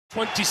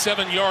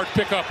27-yard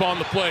pickup on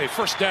the play.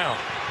 First down.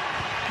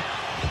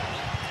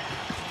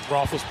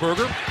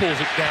 Roethlisberger pulls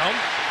it down.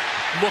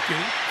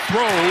 Looking.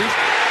 Throws.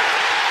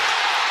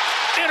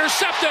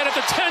 Intercepted at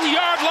the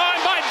 10-yard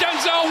line by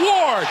Denzel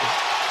Ward.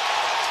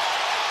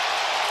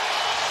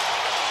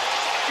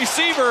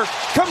 Receiver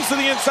comes to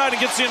the inside and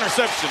gets the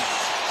interception.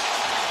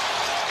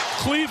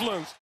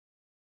 Cleveland.